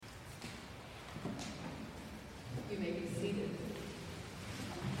You may be seated.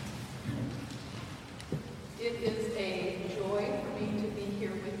 It is a joy for me to be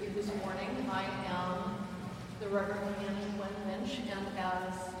here with you this morning. I am the Reverend Canon Gwynn Lynch, and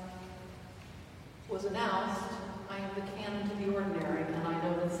as was announced, I am the canon to the ordinary, and I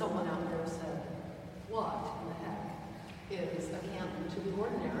know that someone out there said, what in the heck is a canon to the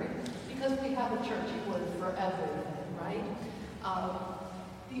ordinary? Because we have a churchy word for everything, right?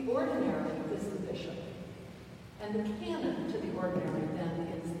 The ordinary is the bishop, and the canon to the ordinary then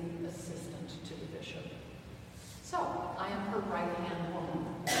is the assistant to the bishop. So, I am her right-hand woman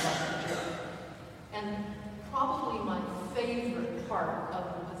in the church. And probably my favorite part of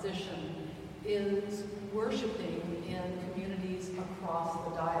the position is worshiping in communities across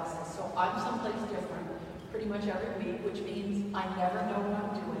the diocese. So I'm someplace different pretty much every week, which means I never know what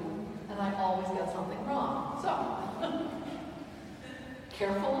I'm doing, and I always get something wrong. So,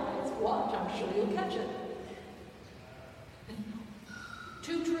 careful eyes, watch, I'm sure you'll catch it.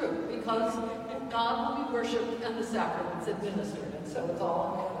 Too true, because God will be worshipped and the sacraments administered, and so it's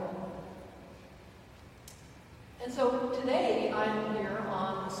all together. And so today I'm here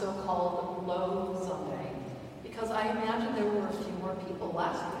on the so-called Low Sunday, because I imagine there were a few more people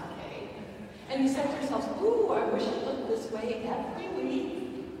last week, and you said to yourselves, ooh, I wish it looked this way every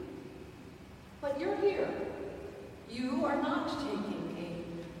week. But you're here. You are not taking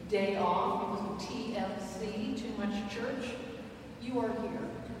a day off because of TMC, too much church. You are here.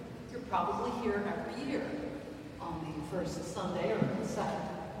 You're probably here every year on the first Sunday or the second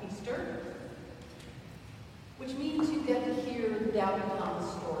Easter, which means you get to hear the Doubting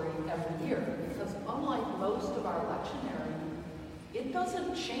Thomas story every year, because unlike most of our lectionary, it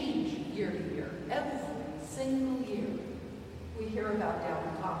doesn't change year to year. Every single year we hear about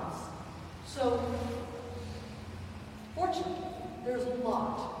Doubting Thomas. So, fortunately, there's a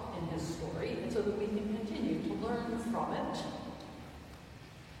lot in his story, and so that we can continue to learn from it.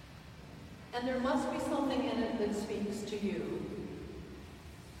 And there must be something in it that speaks to you,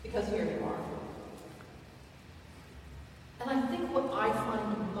 because here you are. And I think what I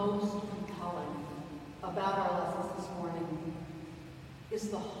find most compelling about our lessons this morning is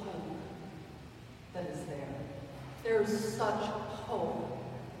the hope that is there. There is such hope.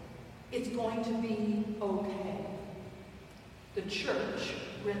 It's going to be okay. The church,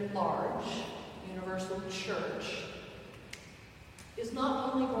 writ large, universal church, is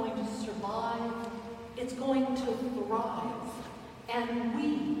not only going to survive, it's going to thrive. And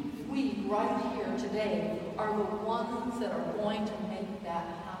we right here today are the ones that are going to make that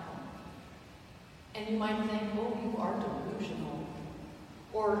happen. And you might think, oh, you are delusional,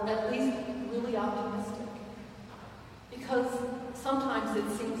 or at least really optimistic. Because sometimes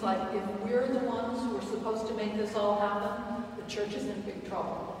it seems like if we're the ones who are supposed to make this all happen, the church is in big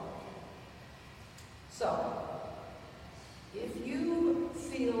trouble. So, if you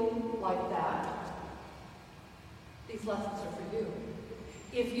feel like that, these lessons are for you.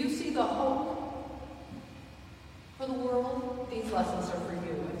 If you see the hope for the world, these lessons are for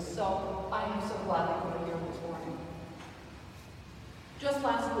you. And so I am so glad that you are here this morning. Just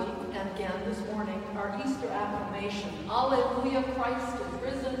last week, and again this morning, our Easter acclamation, Alleluia, Christ is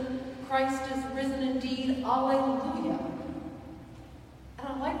risen. Christ is risen indeed. Alleluia. And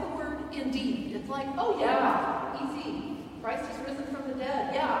I like the word indeed. It's like, oh yeah, easy. Christ is risen from the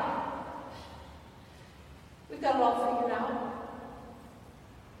dead. Yeah. We've got it all figured out.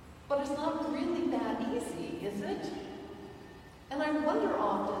 But it's not really that easy, is it? And I wonder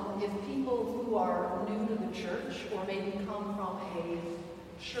often if people who are new to the church, or maybe come from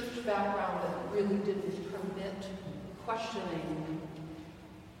a church background that really didn't permit questioning,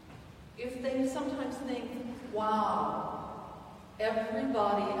 if they sometimes think, wow,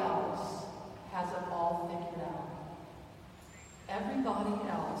 everybody else has it all figured out. Everybody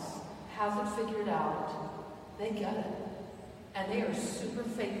else has it figured out. They get it. And they are super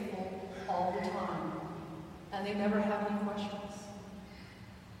faithful all the time. And they never have any questions.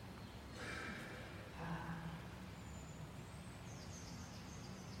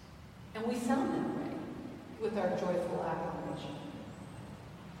 And we sound that way with our joyful acclamation.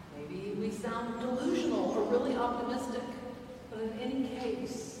 Maybe we sound delusional or really optimistic. But in any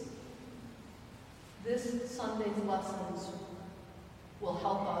case, this Sunday's lessons will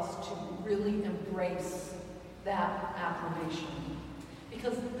help us to really embrace that acclamation.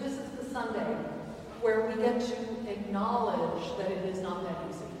 Because this is the Sunday where we get to acknowledge that it is not that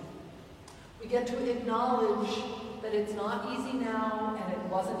easy. We get to acknowledge that it's not easy now, and it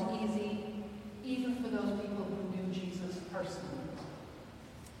wasn't easy, even for those people who knew Jesus personally.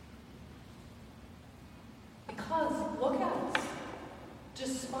 Because, look at us.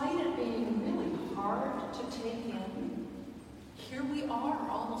 Despite it being really hard to take in. Here we are,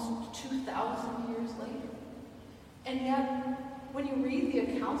 almost 2,000 years later. And yet, when you read the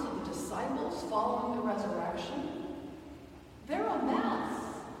accounts of the disciples following the resurrection, they're a mess.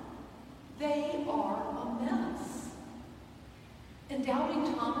 They are a mess. And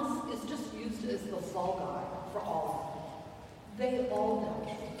doubting Thomas is just used as the fall guy for all of them. They all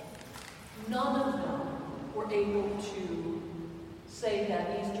doubted. None of them were able to say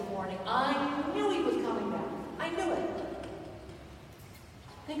that Easter morning, I knew he was coming back. I knew it.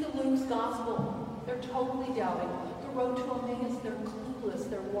 Think of Luke's gospel. They're totally doubting. The road to Emmaus, they're clueless.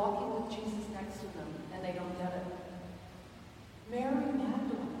 They're walking with Jesus next to them, and they don't get it. Mary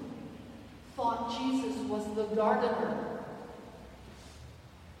Magdalene thought Jesus was the gardener.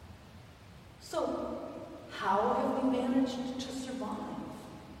 So, how have we managed to survive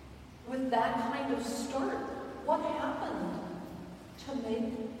with that kind of start? What happened to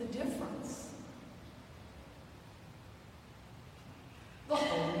make the difference? The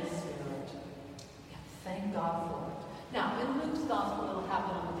Holy Spirit. Yeah, thank God for it. Now, in Luke's gospel, it'll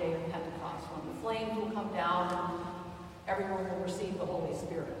happen on the day of Pentecost, when the flames will come down and everyone will receive the Holy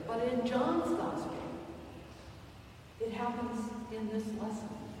Spirit. But in John's gospel, it happens in this lesson.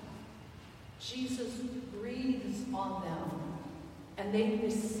 Jesus breathes on them, and they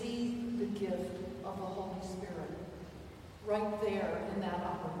receive the gift of the Holy Spirit right there in that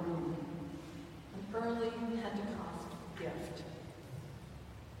upper room. An early Pentecost gift.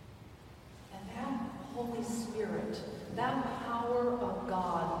 And that Holy Spirit, that power of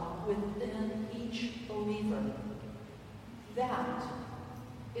God within each believer, that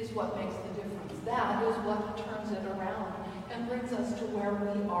is what makes the difference. That is what turns it around and brings us to where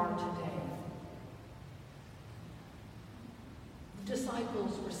we are today. The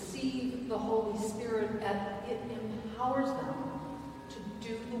disciples receive the Holy Spirit and it empowers them to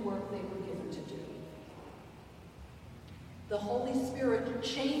do the work they were given to do. The Holy Spirit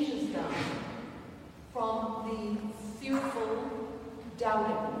changes them from the fearful,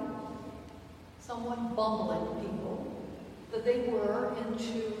 doubting, somewhat bumbling people that they were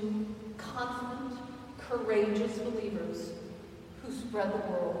into confident, courageous believers who spread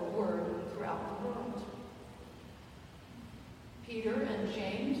the word throughout the world. Peter and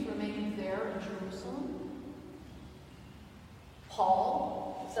James remained there in Jerusalem.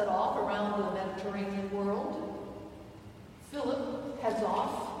 Paul set off around the Mediterranean world. Philip heads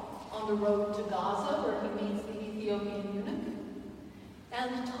off on the road to Gaza, where he meets the Ethiopian eunuch.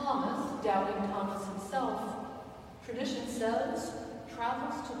 And Thomas, doubting Thomas himself, tradition says,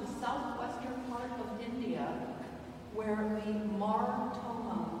 travels to the southwestern part of India, where the Mar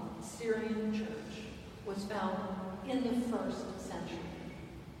Thoma Syrian church was found in the 1st century.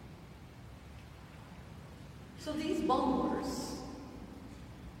 So these bunglers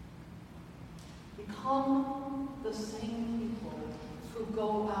become the same people who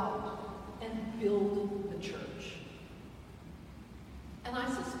go out and build the church. And I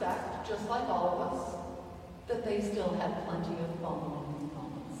suspect, just like all of us, that they still had plenty of bumbling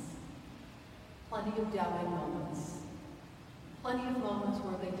moments, plenty of doubting moments, plenty of moments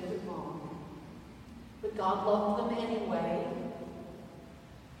where they did it wrong. But God loved them anyway,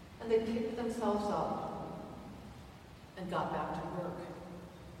 and they picked themselves up and got back to work.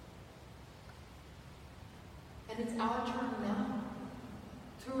 And it's our turn now.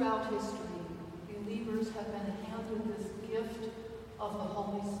 Throughout history, believers have been handed this gift of the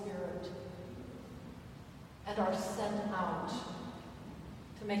Holy Spirit and are sent out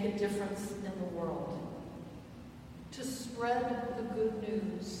to make a difference in the world, to spread the good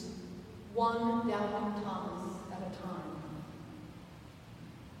news, one doubting Thomas at a time.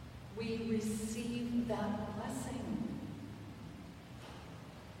 We receive that blessing.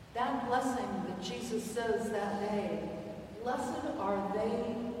 That blessing that Jesus says that day, blessed are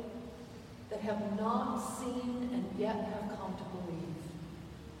they that have not seen and yet have come to believe.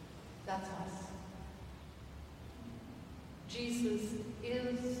 That's us. Jesus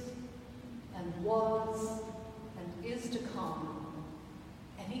is and was and is to come.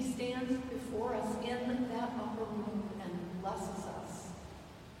 And he stands before us in that upper room and blesses us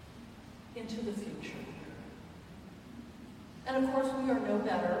into the future. And of course, we are no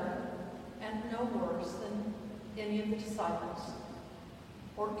better and no worse than any of the disciples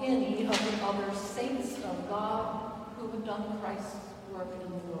or any of the other saints of God who have done Christ's work in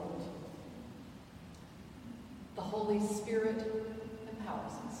the world. The Holy Spirit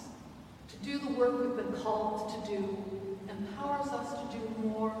empowers us to do the work we've been called to do, empowers us to do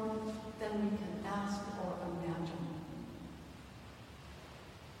more than we can ask or imagine.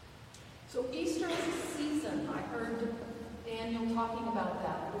 So Easter is a season. I heard Daniel talking about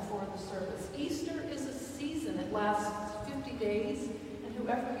that before the service. Easter is a season. It lasts 50 days, and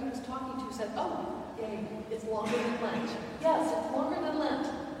whoever he was talking to said, oh, yay, it's longer than Lent. Yes, it's longer than Lent.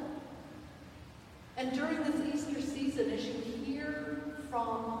 And during this Easter season, as you hear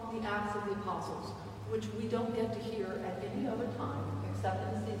from the Acts of the Apostles, which we don't get to hear at any other time except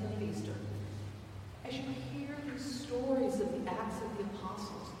in the season of Easter, as you hear these stories of the Acts of the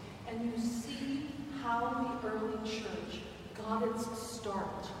Apostles, and you see how the early church got its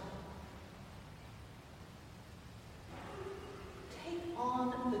start, take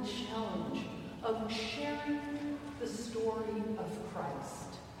on the challenge of sharing the story of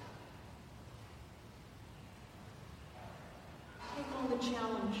Christ. Take on the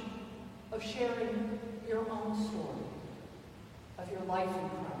challenge of sharing your own story of your life in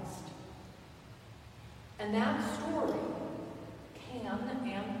Christ. And that story can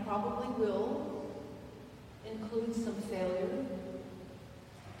and probably will include some failure.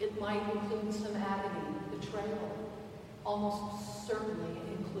 It might include some agony, betrayal. Almost certainly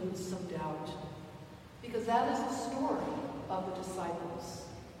includes some doubt. Because that is the story of the disciples.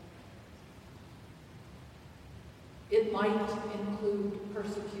 It might include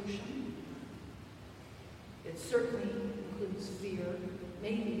persecution. It certainly includes fear,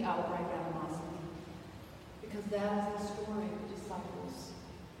 maybe outright animosity. Because that is the story of the disciples.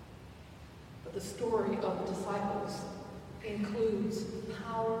 But the story of the disciples includes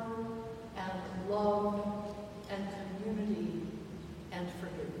power and love and community and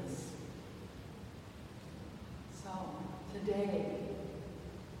forgiveness. So today,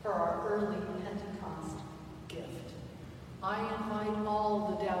 for our early Pentecost gift, I invite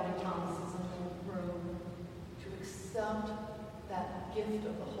all the doubting Thomases in the room to accept that gift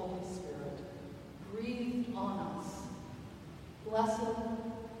of the Holy Spirit breathed on us. Blessed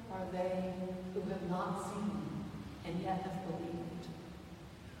are they who have not seen and yet have believed.